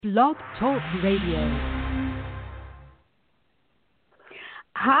Blog Talk Radio.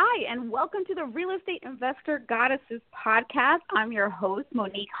 Hi, and welcome to the Real Estate Investor Goddesses podcast. I'm your host,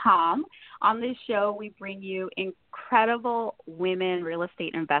 Monique Hom. On this show, we bring you incredible women real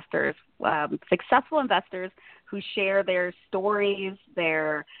estate investors, successful investors who share their stories,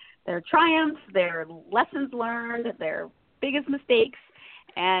 their triumphs, their lessons learned, their biggest mistakes,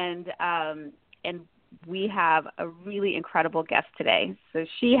 and we have a really incredible guest today. So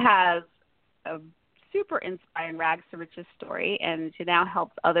she has a super inspiring rags to riches story, and she now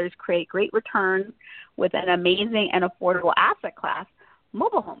helps others create great returns with an amazing and affordable asset class,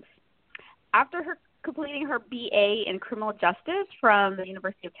 mobile homes. After completing her BA in criminal justice from the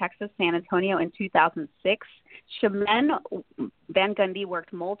University of Texas, San Antonio in 2006, Shemin Van Gundy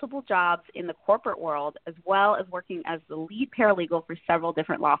worked multiple jobs in the corporate world, as well as working as the lead paralegal for several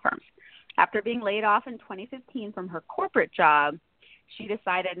different law firms. After being laid off in 2015 from her corporate job, she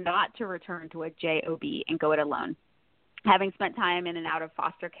decided not to return to a job and go it alone. Having spent time in and out of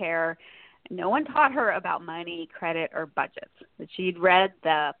foster care, no one taught her about money, credit, or budgets. But she'd read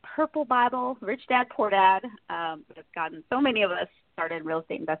the Purple Bible, Rich Dad, Poor Dad, that's gotten so many of us started in real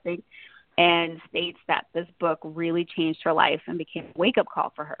estate investing, and states that this book really changed her life and became a wake-up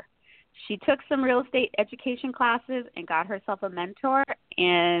call for her. She took some real estate education classes and got herself a mentor,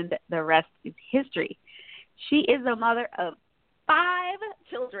 and the rest is history. She is a mother of 5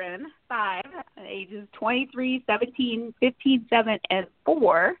 children, ages 23, 17, 15, 7, and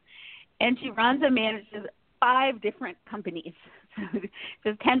 4, and she runs and manages 5 different companies.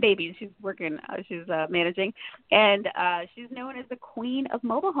 There's 10 babies she's managing, and she's known as the queen of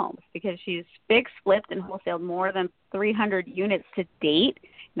mobile homes because she's fixed, flipped, and wholesaled more than 300 units to date.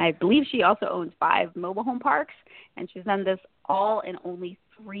 And I believe she also owns 5 mobile home parks, and she's done this all in only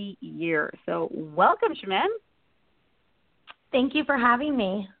 3 years. So welcome, Shemin. Thank you for having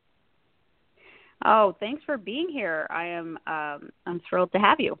me. Oh, thanks for being here. I'm thrilled to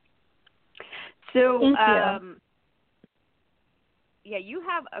have you. So, Thank you. Yeah, you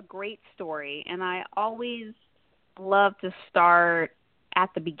have a great story, and I always love to start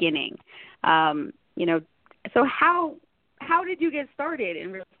at the beginning. So how did you get started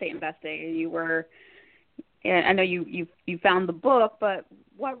in real estate investing? I know you found the book, but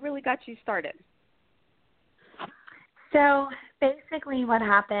what really got you started? So basically what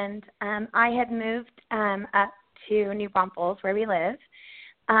happened, I had moved up to New Braunfels where we live,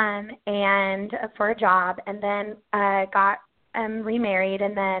 and for a job, and then got remarried,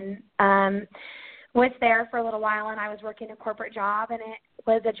 and then was there for a little while, and I was working a corporate job, and it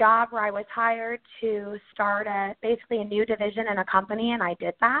was a job where I was hired to start basically a new division in a company, and I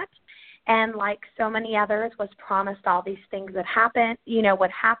did that. And like so many others, was promised all these things that happen.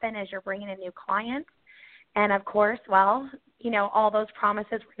 What happen is you're bringing in new clients. And, of course, all those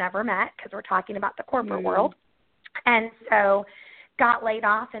promises were never met because we're talking about the corporate world. And so got laid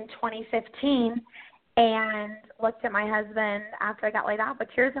off in 2015 and looked at my husband after I got laid off with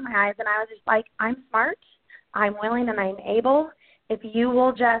tears in my eyes, and I was just like, I'm smart, I'm willing, and I'm able. If you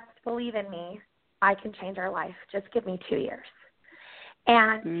will just believe in me, I can change our life. Just give me 2 years.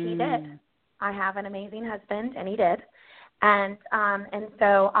 And he did. I have an amazing husband, and he did. And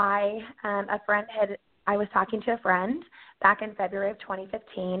so I was talking to a friend back in February of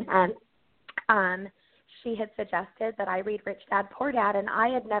 2015, and she had suggested that I read Rich Dad, Poor Dad, and I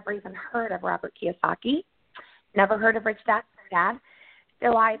had never even heard of Robert Kiyosaki, never heard of Rich Dad, Poor Dad.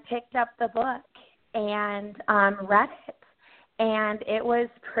 So I picked up the book and read it, and it was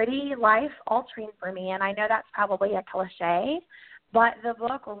pretty life-altering for me, and I know that's probably a cliche, but the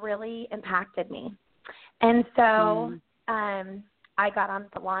book really impacted me. And so I got on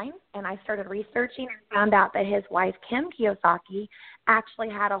the line, and I started researching and found out that his wife, Kim Kiyosaki, actually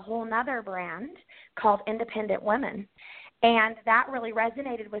had a whole nother brand called Independent Women. And that really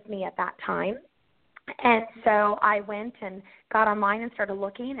resonated with me at that time. And so I went and got online and started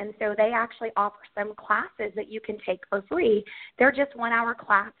looking. And so they actually offer some classes that you can take for free. They're just 1-hour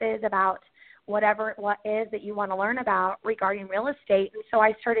classes about what is that you want to learn about regarding real estate. And so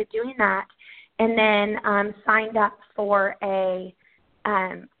I started doing that, and then signed up for a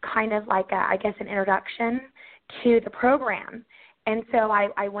kind of like an introduction to the program. And so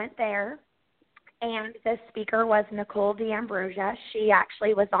I went there, and the speaker was Nicole D'Ambrosia. She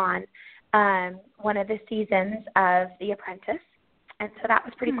actually was on one of the seasons of The Apprentice, and so that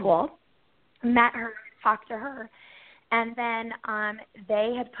was pretty cool. Met her, talked to her, and then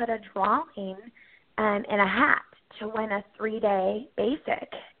they had put a drawing in a hat to win a 3-day basic,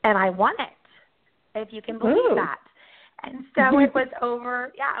 and I won it, if you can believe that. And so it was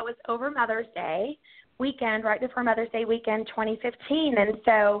over Mother's Day weekend, right before Mother's Day weekend 2015. And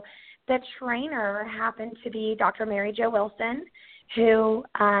so the trainer happened to be Dr. Mary Jo Wilson, who's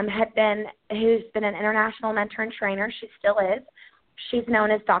been an international mentor and trainer. She still is. She's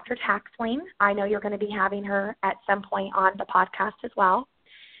known as Dr. Taxling. I know you're going to be having her at some point on the podcast as well.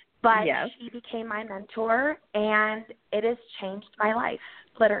 But yes. She became my mentor, and it has changed my life,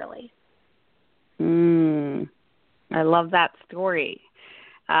 literally. I love that story.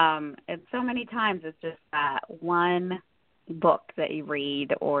 And so many times it's just that one book that you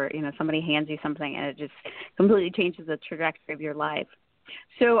read, or, somebody hands you something and it just completely changes the trajectory of your life.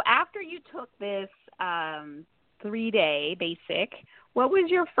 So after you took this 3-day basic, what was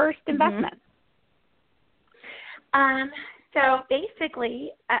your first investment? So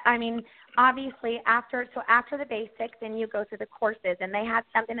basically, obviously after the basic, then you go through the courses, and they had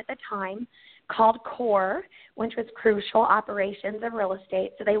something at the time called CORE, which was Crucial Operations of Real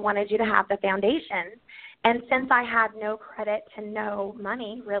Estate. So they wanted you to have the foundation. And since I had no credit to no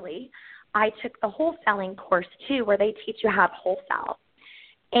money, really, I took the wholesaling course too, where they teach you how to wholesale.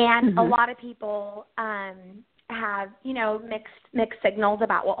 And a lot of people have, mixed signals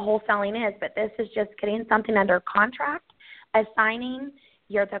about what wholesaling is, but this is just getting something under contract, assigning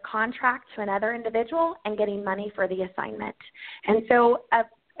the contract to another individual, and getting money for the assignment. And so,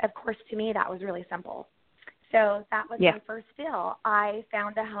 of course, to me, that was really simple. So that was my first deal. I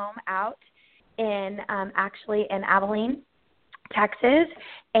found a home out in Abilene, Texas,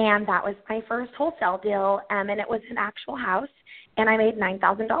 and that was my first wholesale deal, and it was an actual house, and I made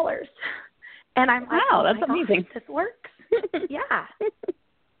 $9,000. And I'm like, wow, that's amazing. Gosh, this works. Yeah.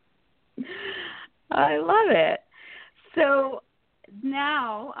 I love it. So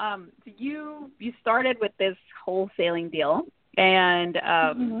now you started with this wholesaling deal, and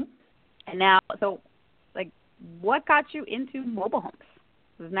now, so like, what got you into mobile homes?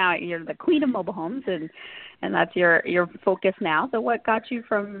 Because now you're the queen of mobile homes, and that's your focus now. So what got you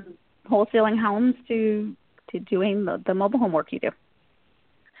from wholesaling homes to doing the mobile home work you do?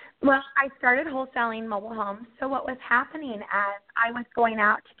 Well, I started wholesaling mobile homes. So what was happening as I was going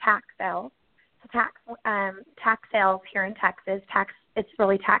out to tax sales here in Texas. It's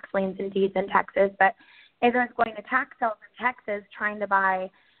really tax liens and deeds in Texas. But as I was going to tax sales in Texas, trying to buy,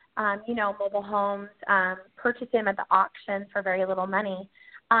 mobile homes, purchase them at the auction for very little money,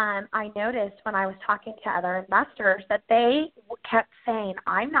 I noticed when I was talking to other investors that they kept saying,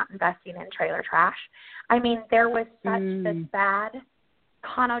 I'm not investing in trailer trash. I mean, there was such this bad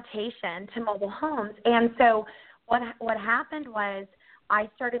connotation to mobile homes. And so what happened was I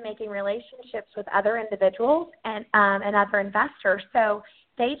started making relationships with other individuals and other investors. So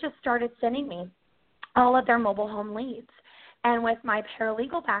they just started sending me all of their mobile home leads. And with my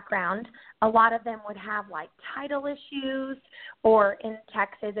paralegal background, a lot of them would have like title issues, or in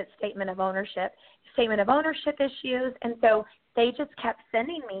Texas, it's statement of ownership issues. And so they just kept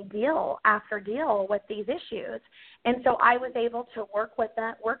sending me deal after deal with these issues. And so I was able to work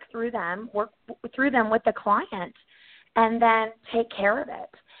through them with the client, and then take care of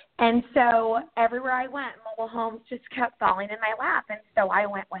it. And so everywhere I went, mobile homes just kept falling in my lap. And so I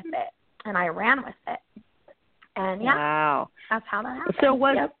went with it, and I ran with it. And wow, that's how that happened. So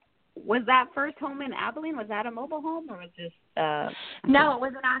was that first home in Abilene, was that a mobile home, or was this? No, it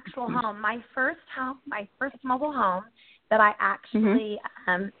was an actual home. My first mobile home that I actually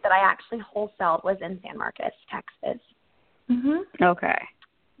wholesaled was in San Marcos, Texas. Okay.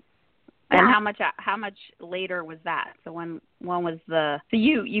 Yeah. And how much later was that? So when was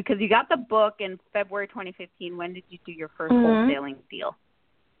you because you got the book in February 2015. When did you do your first wholesaling deal?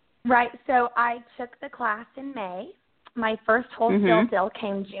 Right. So I took the class in May. My first wholesale deal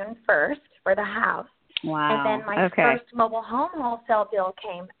came June 1st for the house. Wow. And then my first mobile home wholesale deal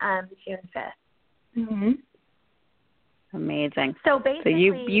came June 5th. Amazing. So basically,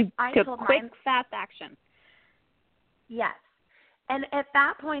 you took quick, fast action. Yes. And at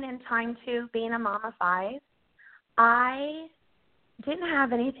that point in time, too, being a mom of 5, I didn't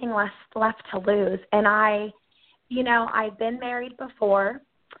have anything left to lose. And I'd been married before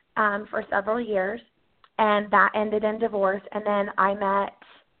for several years, and that ended in divorce. And then I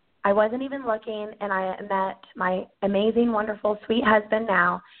wasn't even looking, and I met my amazing, wonderful, sweet husband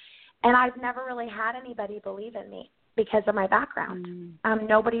now. And I've never really had anybody believe in me because of my background.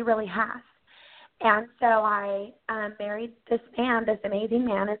 Nobody really has. And so I married this amazing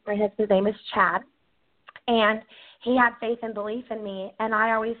man. His name is Chad. And he had faith and belief in me. And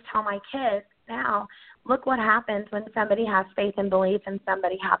I always tell my kids now, look what happens when somebody has faith and belief in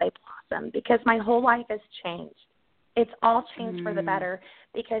somebody, how they blossom. Because my whole life has changed. It's all changed for the better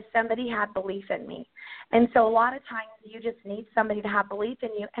because somebody had belief in me. And so a lot of times you just need somebody to have belief in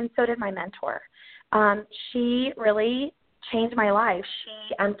you. And so did my mentor. She really changed my life.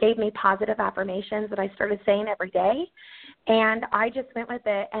 She gave me positive affirmations that I started saying every day, and I just went with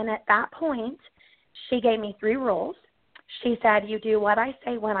it. And at that point, she gave me 3 rules. She said, you do what I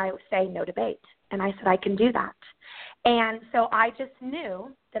say when I say, no debate. And I said, I can do that. And so I just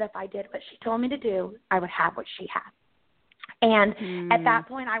knew that if I did what she told me to do, I would have what she had. And at that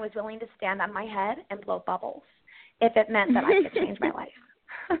point, I was willing to stand on my head and blow bubbles if it meant that I could change my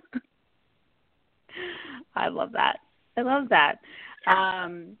life. I love that. I love that.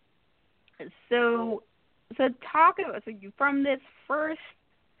 So talk about, so you, from this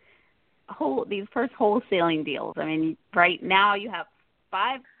these first wholesaling deals. I mean, right now you have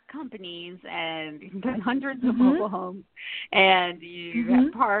 5 companies and you've done hundreds of mobile homes, and you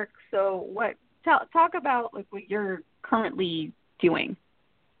have parks. So talk about like what you're currently doing.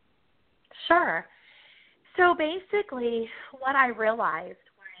 Sure. So basically, what I realized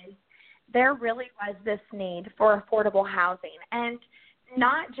was there really was this need for affordable housing, and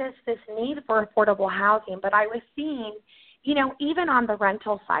not just this need for affordable housing, but I was seeing, even on the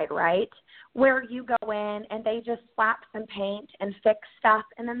rental side, right, where you go in and they just slap some paint and fix stuff,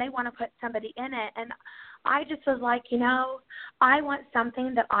 and then they want to put somebody in it. And I just was like, I want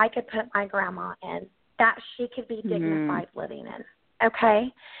something that I could put my grandma in, that she could be dignified living in.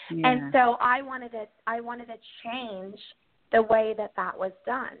 Okay? Yeah. And so I wanted to change the way that was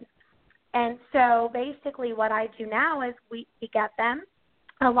done. And so basically what I do now is we get them.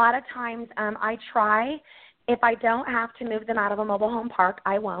 A lot of times I try, if I don't have to move them out of a mobile home park,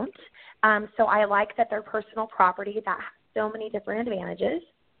 I won't. So I like that they're personal property. That has so many different advantages.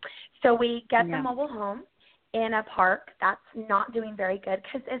 So we get the mobile home in a park that's not doing very good,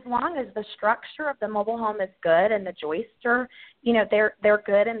 because as long as the structure of the mobile home is good and the joists are, they're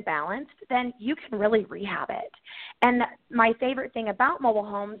good and balanced, then you can really rehab it. And my favorite thing about mobile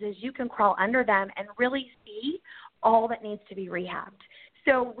homes is you can crawl under them and really see all that needs to be rehabbed.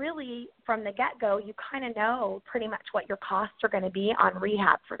 So really, from the get-go, you kind of know pretty much what your costs are going to be on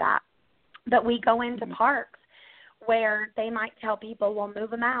rehab for that. But we go into parks where they might tell people, well, move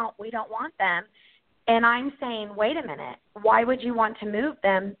them out. We don't want them. And I'm saying, wait a minute, why would you want to move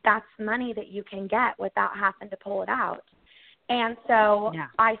them? That's money that you can get without having to pull it out. And so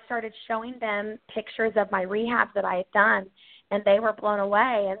I started showing them pictures of my rehabs that I had done, and they were blown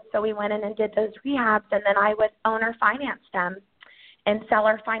away. And so we went in and did those rehabs, and then I would owner finance them and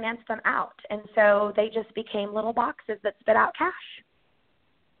seller finance them out. And so they just became little boxes that spit out cash.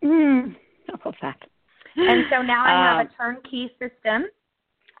 I love that. And so now I have a turnkey system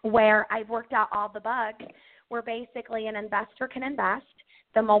where I've worked out all the bugs, where basically an investor can invest,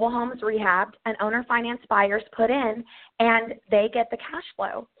 the mobile home is rehabbed, and owner finance buyers put in, and they get the cash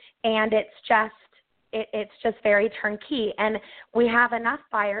flow. And it's just very turnkey. And we have enough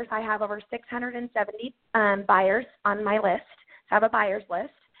buyers. I have over 670 buyers on my list. I have a buyer's list,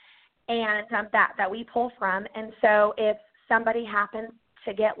 and that we pull from. And so if somebody happens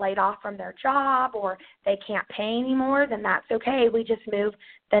to get laid off from their job or they can't pay anymore, then that's okay. We just move.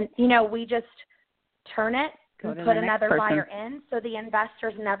 Then, we just turn it and put another buyer in, so the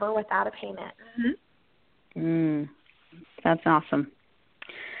investor's never without a payment. That's awesome.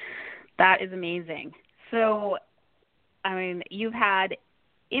 That is amazing. So, I mean, you've had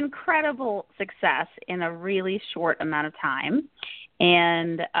incredible success in a really short amount of time,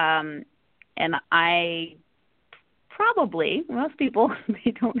 and I probably, most people,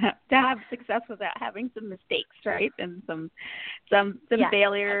 they don't have to have success without having some mistakes, right? And some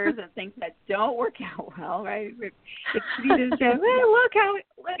failures and things that don't work out well, right? It's easy to say, look,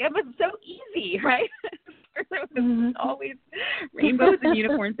 it was so easy, right? It was always rainbows and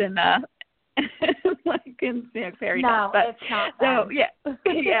unicorns and like in fairy tales. No, it's not. So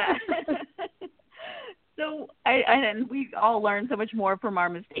So and we all learn so much more from our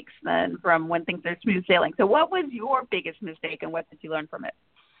mistakes than from when things are smooth sailing. So what was your biggest mistake, and what did you learn from it?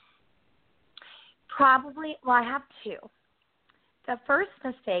 I have 2. The first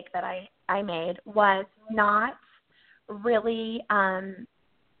mistake that I made was not really I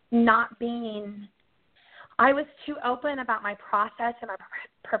was too open about my process and my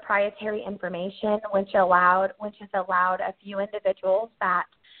proprietary information, which has allowed a few individuals that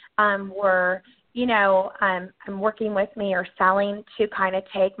were working with me or selling to kind of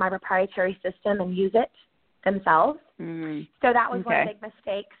take my proprietary system and use it themselves. So that was one big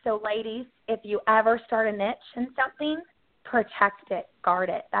mistake. So ladies, if you ever start a niche in something, protect it, guard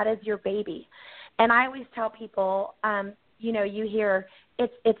it. That is your baby. And I always tell people, you hear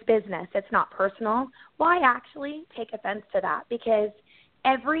it's business, it's not personal. Well, I actually take offense to that, because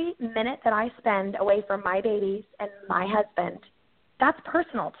every minute that I spend away from my babies and my husband, that's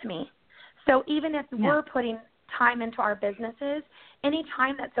personal to me. So even if we're putting time into our businesses, any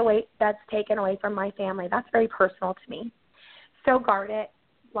time that's taken away from my family, that's very personal to me. So guard it,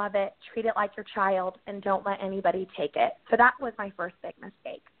 love it, treat it like your child, and don't let anybody take it. So that was my first big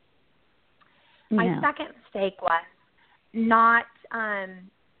mistake. My second mistake was not,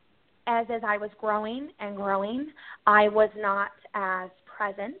 as I was growing and growing, I was not as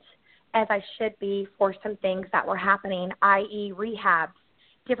present as I should be for some things that were happening, i.e. rehabs,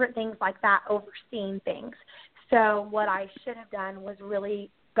 different things like that, overseeing things. So what I should have done was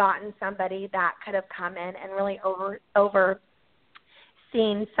really gotten somebody that could have come in and really overseen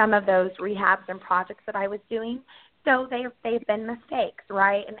some of those rehabs and projects that I was doing. So they've been mistakes,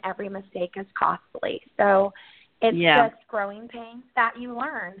 right? And every mistake is costly. So it's just growing pains that you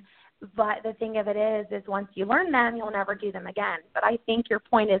learn. But the thing of it is once you learn them, you'll never do them again. But I think your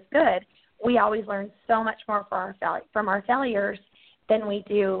point is good. We always learn so much more from our failures than we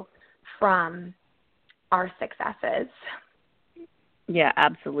do from our successes. Yeah,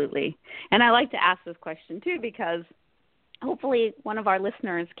 absolutely. And I like to ask this question, too, because hopefully one of our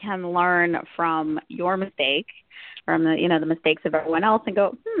listeners can learn from your mistake, from the mistakes of everyone else, and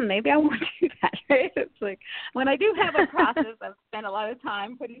go, maybe I won't do that. Right? It's like when I do have a process I've spent a lot of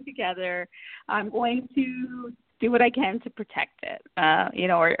time putting together, I'm going to do what I can to protect it,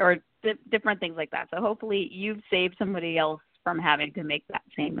 or different things like that. So hopefully you've saved somebody else from having to make that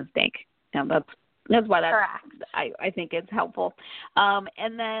same mistake. That's why I think it's helpful.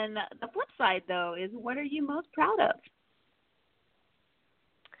 And then the flip side, though, is what are you most proud of?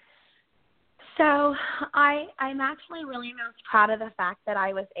 So I'm actually really most proud of the fact that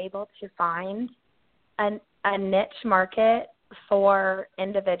I was able to find a niche market for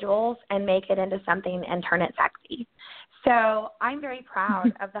individuals and make it into something and turn it sexy. So I'm very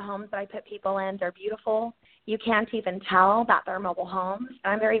proud of the homes that I put people in. They're beautiful. You can't even tell that they're mobile homes.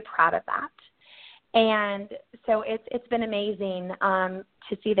 And I'm very proud of that. And so it's been amazing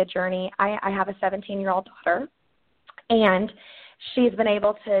to see the journey. I have a 17-year-old daughter, and she's been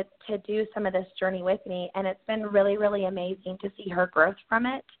able to do some of this journey with me, and it's been really, really amazing to see her growth from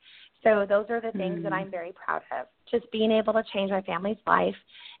it. So those are the things that I'm very proud of, just being able to change my family's life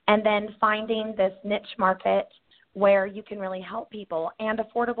and then finding this niche market where you can really help people. And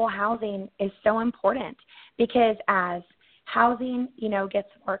affordable housing is so important because as housing, gets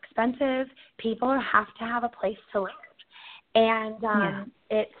more expensive, people have to have a place to live. And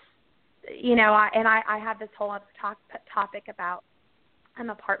it's, I have this whole other topic about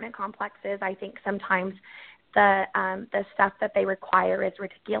apartment complexes. I think sometimes the stuff that they require is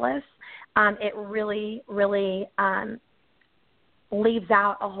ridiculous. It really, really leaves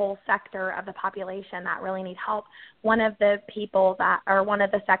out a whole sector of the population that really need help. One of the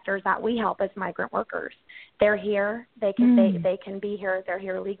sectors that we help is migrant workers. They're here. They can be here. They're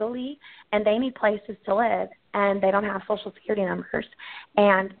here legally, and they need places to live. And they don't have Social Security numbers,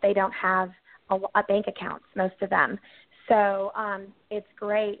 and they don't have a bank accounts, most of them. So it's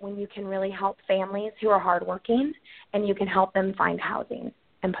great when you can really help families who are hardworking, and you can help them find housing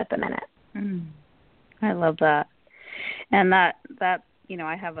and put them in it. I love that. And that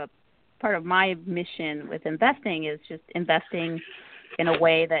I have a part of my mission with investing is just investing in a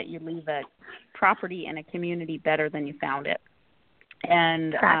way that you leave a property and a community better than you found it,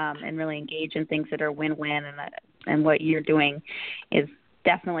 and really engage in things that are win-win. And what you're doing is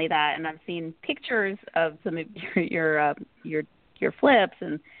definitely that. And I've seen pictures of some of your flips,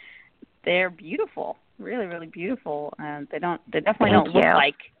 and they're beautiful, really, really beautiful. And they definitely don't look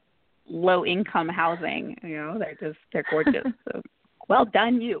like low income housing. They're gorgeous. So well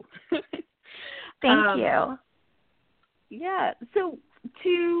done, you. Thank you. Yeah. So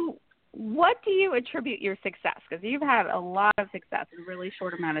what do you attribute your success? Because you've had a lot of success in a really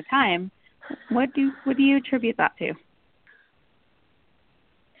short amount of time. What do you attribute that to?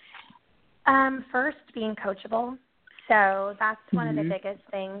 First, being coachable. So that's one of the biggest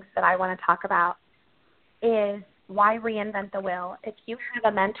things that I want to talk about is why reinvent the wheel? If you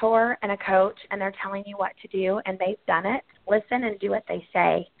have a mentor and a coach and they're telling you what to do and they've done it, listen and do what they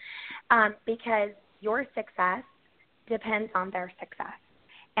say, because your success depends on their success.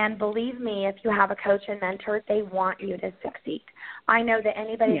 And believe me, if you have a coach and mentor, they want you to succeed. I know that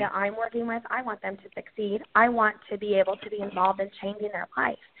anybody that I'm working with, I want them to succeed. I want to be able to be involved in changing their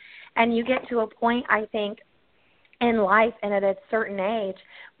life. And you get to a point, I think, in life and at a certain age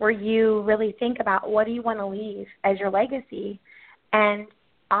where you really think about what do you want to leave as your legacy. And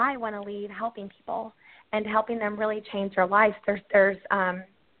I want to leave helping people and helping them really change their lives.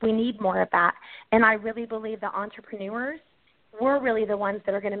 We need more of that. And I really believe that entrepreneurs, we're really the ones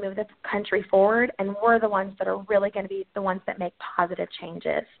that are going to move the country forward, and we're the ones that are really going to be the ones that make positive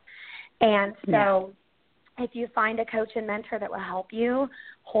changes. And so if you find a coach and mentor that will help you,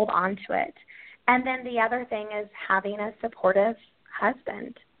 hold on to it. And then the other thing is having a supportive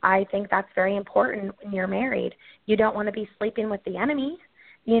husband. I think that's very important when you're married. You don't want to be sleeping with the enemy.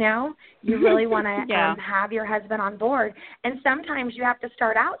 You really want to have your husband on board. And sometimes you have to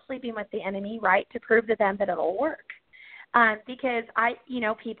start out sleeping with the enemy, right, to prove to them that it'll work. Because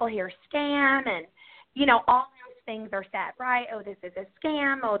people hear scam and, all those things are said, right? Oh, this is a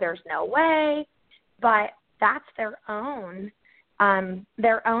scam. Oh, there's no way. But that's their own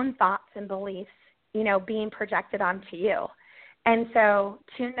thoughts and beliefs, being projected onto you. And so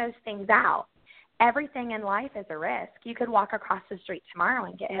tune those things out. Everything in life is a risk. You could walk across the street tomorrow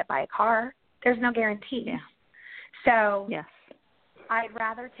and get hit by a car. There's no guarantee. Yeah. So I'd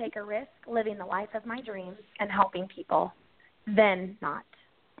rather take a risk living the life of my dreams and helping people than not.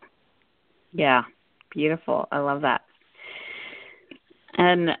 Yeah, beautiful. I love that.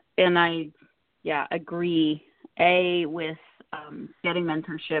 And I agree, with getting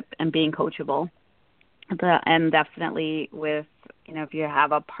mentorship and being coachable. And definitely with, if you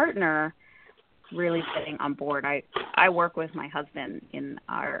have a partner, really getting on board. I work with my husband in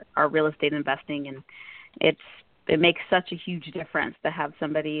our real estate investing, and it makes such a huge difference to have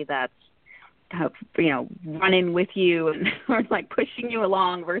somebody that's running with you and or like pushing you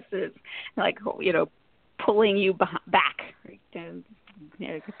along versus like pulling you back,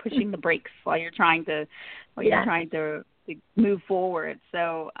 pushing the brakes while you're trying to move forward.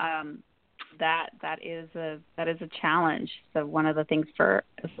 So that is a challenge. So one of the things for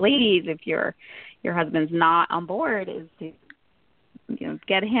us ladies, if your husband's not on board, is to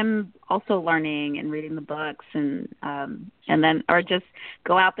get him also learning and reading the books, and then or just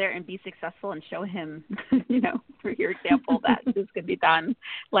go out there and be successful and show him through your example that this could be done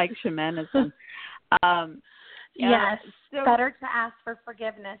like Shemin has done. Yes, so, better to ask for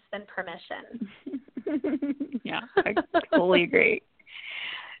forgiveness than permission. Yeah, I totally agree.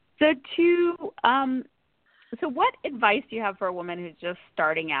 So what advice do you have for a woman who's just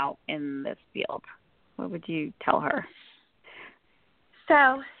starting out in this field? What would you tell her?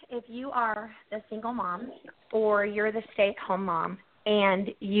 So if you are the single mom or you're the stay-at-home mom and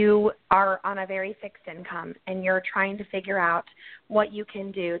you are on a very fixed income and you're trying to figure out what you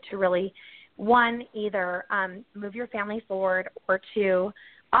can do to really, one, either move your family forward, or two,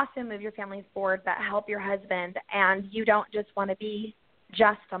 also move your family forward but help your husband, and you don't just want to be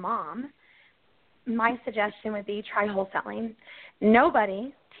just a mom, my suggestion would be try wholesaling.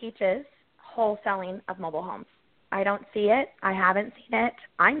 Nobody teaches wholesaling of mobile homes. I don't see it. I haven't seen it.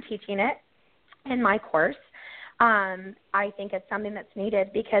 I'm teaching it in my course. I think it's something that's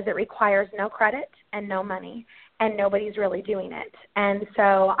needed because it requires no credit and no money, and nobody's really doing it. And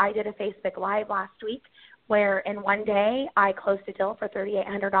so I did a Facebook Live last week where in one day I closed a deal for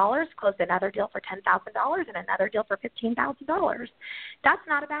 $3,800, closed another deal for $10,000, and another deal for $15,000. That's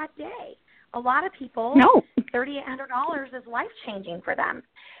not a bad day. A lot of people, $3,800 is life-changing for them.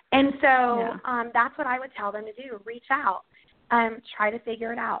 And so that's what I would tell them to do. Reach out. Try to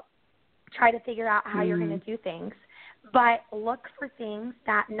figure it out. Try to figure out how you're going to do things. But look for things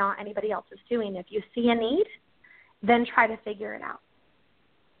that not anybody else is doing. If you see a need, then try to figure it out.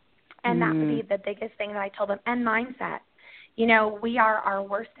 And that would be the biggest thing that I told them. And mindset. We are our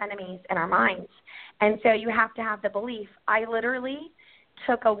worst enemies in our minds. And so you have to have the belief. I literally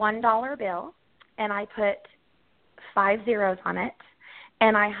took a $1 bill and I put 5 zeros on it,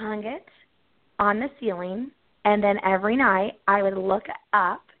 and I hung it on the ceiling, and then every night I would look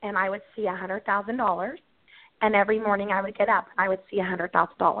up and I would see $100,000, and every morning I would get up and I would see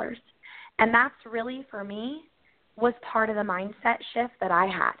 $100,000. And that's really, for me, was part of the mindset shift that I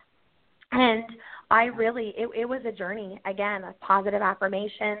had. And I really, it was a journey, again, of positive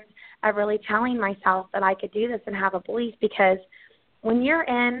affirmations, of really telling myself that I could do this and have a belief, because when you're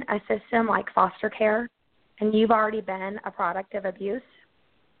in a system like foster care and you've already been a product of abuse,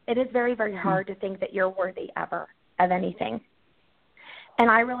 it is very, very hard to think that you're worthy ever of anything. And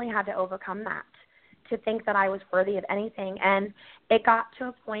I really had to overcome that, to think that I was worthy of anything. And it got to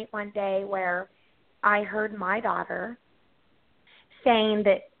a point one day where I heard my daughter saying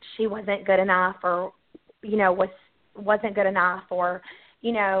that she wasn't good enough, or, wasn't good enough, or,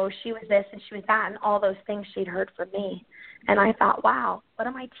 she was this and she was that, and all those things she'd heard from me. And I thought, wow, what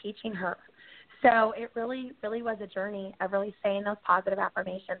am I teaching her? So it really, really was a journey of really saying those positive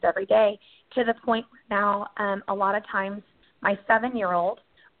affirmations every day, to the point where now a lot of times my 7-year-old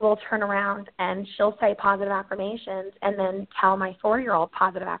will turn around and she'll say positive affirmations and then tell my 4-year-old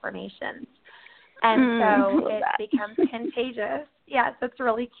positive affirmations. And so it becomes contagious. Yes, it's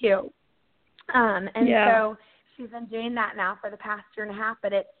really cute. So she's been doing that now for the past year and a half,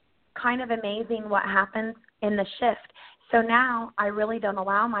 but kind of amazing what happens in the shift. So now I really don't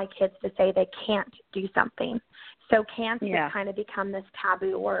allow my kids to say they can't do something. So can't has kind of become this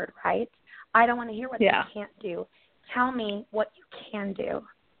taboo word, right? I don't want to hear what they can't do. Tell me what you can do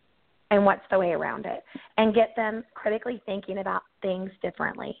and what's the way around it, and get them critically thinking about things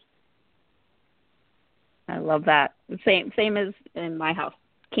differently. I love that. Same as in my house.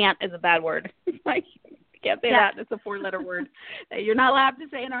 Can't is a bad word. Like, can't say that. It's a 4-letter word that you're not allowed to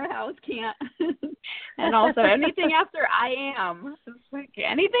say in our house. Can't. And also anything after I am. It's like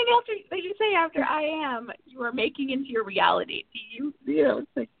anything else that you say after I am, you are making into your reality. It's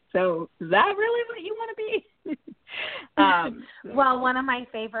like, so is that really what you want to be? Well, one of my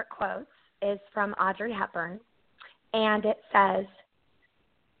favorite quotes is from Audrey Hepburn, and it says,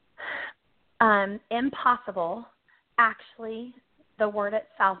 impossible, actually, the word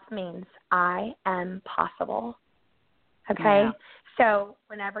itself means I am possible. Okay? Yeah. So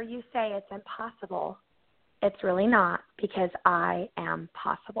whenever you say it's impossible, it's really not, because I am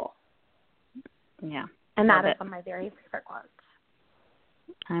possible. Yeah. And that is one of my very favorite quotes.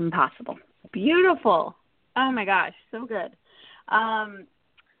 I'm possible. Beautiful. Oh, my gosh. So good.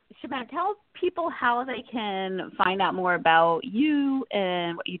 Shemin, tell people how they can find out more about you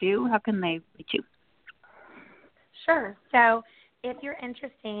and what you do. How can they reach you? Sure. So if you're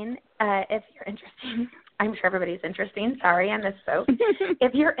interesting, I'm sure everybody's interesting. Sorry, I misspoke.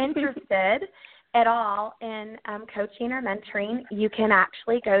 If you're interested at all in coaching or mentoring, you can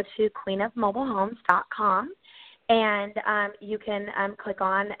actually go to queenofmobilehomes.com. And you can click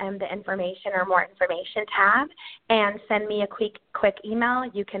on the information or more information tab and send me a quick email.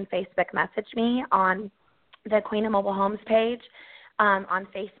 You can Facebook message me on the Queen of Mobile Homes page on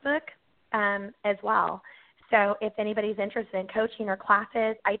Facebook as well. So if anybody's interested in coaching or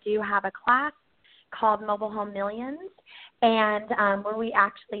classes, I do have a class called Mobile Home Millions, and where we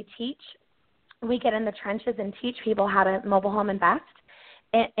actually we get in the trenches and teach people how to mobile home invest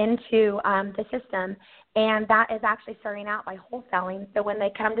into the system. And that is actually starting out by wholesaling. So when they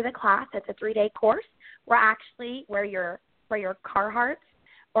come to the class, it's a 3-day course. We're actually wear your Carhartts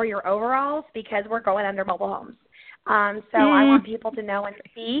or your overalls, because we're going under mobile homes. So I want people to know and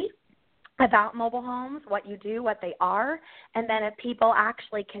see about mobile homes, what you do, what they are, and then if people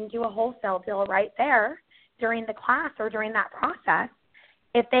actually can do a wholesale deal right there during the class or during that process,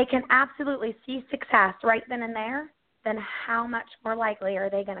 if they can absolutely see success right then and there, then how much more likely are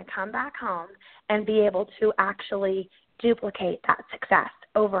they going to come back home and be able to actually duplicate that success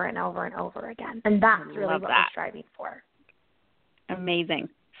over and over and over again? And that's really what we're striving for. Amazing.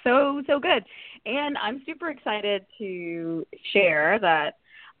 So good. And I'm super excited to share that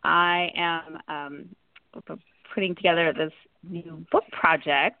I am putting together this new book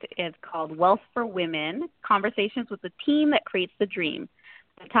project. It's called Wealth for Women, Conversations with the Team That Creates the Dream.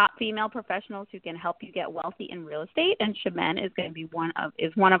 The top female professionals who can help you get wealthy in real estate, and Shemin is going to be one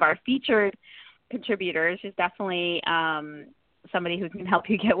of our featured contributors. She's definitely somebody who can help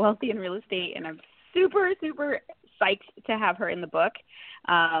you get wealthy in real estate, and I'm super, super psyched to have her in the book.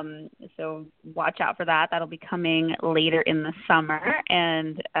 So watch out for that. That'll be coming later in the summer.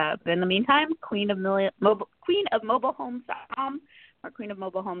 And in the meantime, queenofmobilehomes.com or Queen of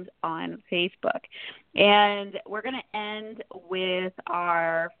Mobile Homes on Facebook. And we're going to end with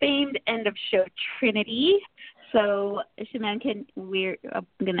our famed end of show Trinity. So, Shemin, I'm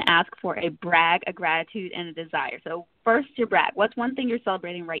going to ask for a brag, a gratitude, and a desire. So first, your brag. What's one thing you're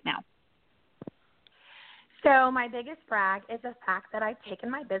celebrating right now? So my biggest brag is the fact that I've taken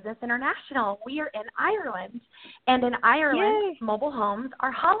my business international. We are in Ireland, and in Ireland, mobile homes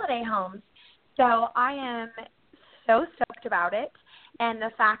are holiday homes. So I am so stoked about it, and the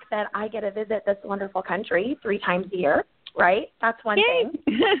fact that I get to visit this wonderful country 3 times a year, right? That's one thing.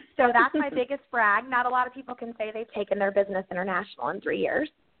 So that's my biggest brag. Not a lot of people can say they've taken their business international in 3 years.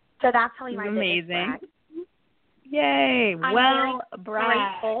 So that's really my biggest brag. Yay. I'm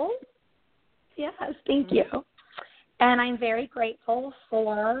grateful. Yes, thank you. And I'm very grateful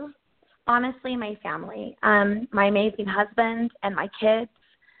for, honestly, my family, my amazing husband and my kids.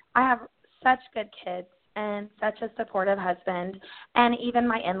 I have such good kids and such a supportive husband. And even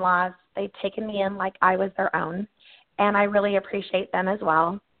my in-laws, they've taken me in like I was their own. And I really appreciate them as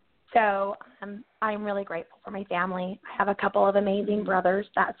well. So I'm really grateful for my family. I have a couple of amazing brothers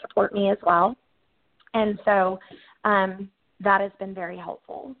that support me as well. And so that has been very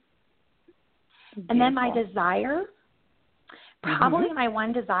helpful. Beautiful. And then my desire, probably my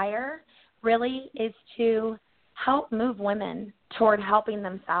one desire really is to help move women toward helping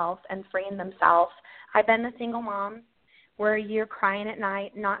themselves and freeing themselves. I've been a single mom where you're crying at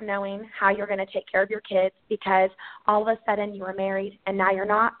night, not knowing how you're going to take care of your kids because all of a sudden you were married and now you're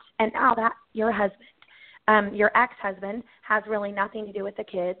not, and now that your husband, your ex-husband, has really nothing to do with the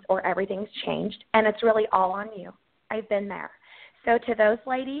kids, or everything's changed, and it's really all on you. I've been there. So to those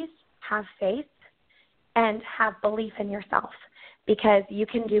ladies, have faith and have belief in yourself, because you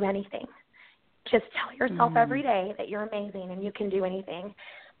can do anything. Just tell yourself every day that you're amazing and you can do anything.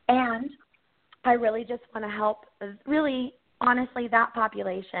 And I really just want to help, really, honestly, that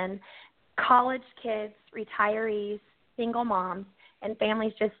population, college kids, retirees, single moms, and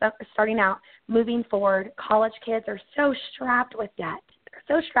families just starting out, moving forward. College kids are so strapped with debt. They're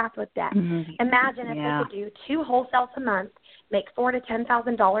so strapped with debt. Mm-hmm. Imagine if they could do 2 wholesales a month, make $4,000 to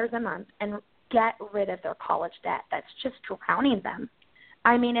 $10,000 a month, and get rid of their college debt. That's just drowning them.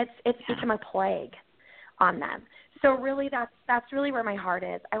 I mean, it's become a plague on them. So really, that's really where my heart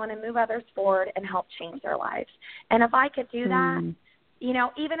is. I want to move others forward and help change their lives. And if I could do that, you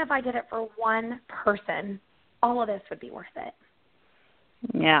know, even if I did it for one person, all of this would be worth it.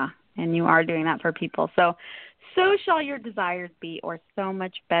 Yeah, and you are doing that for people. So shall your desires be, or so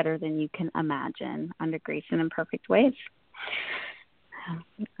much better than you can imagine, under grace and in perfect ways.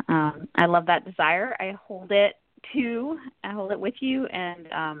 I love that desire. I hold it with you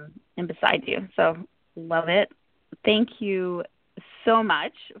and beside you. So love it. Thank you so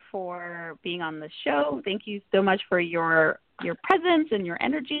much for being on the show. Thank you so much for your presence and your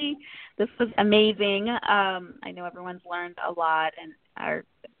energy. This was amazing. I know everyone's learned a lot,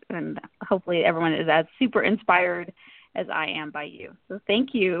 and hopefully everyone is as super inspired as I am by you. So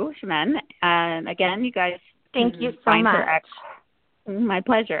thank you, Shemin. And again, you guys, thank you so much. My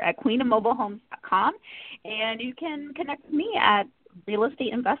pleasure, at queenofmobilehomes.com. And you can connect with me at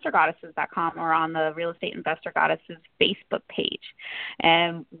realestateinvestorgoddesses.com or on the Real Estate Investor Goddesses Facebook page.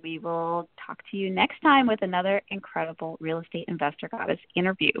 And we will talk to you next time with another incredible Real Estate Investor Goddess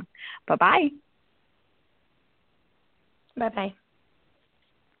interview. Bye-bye. Bye-bye.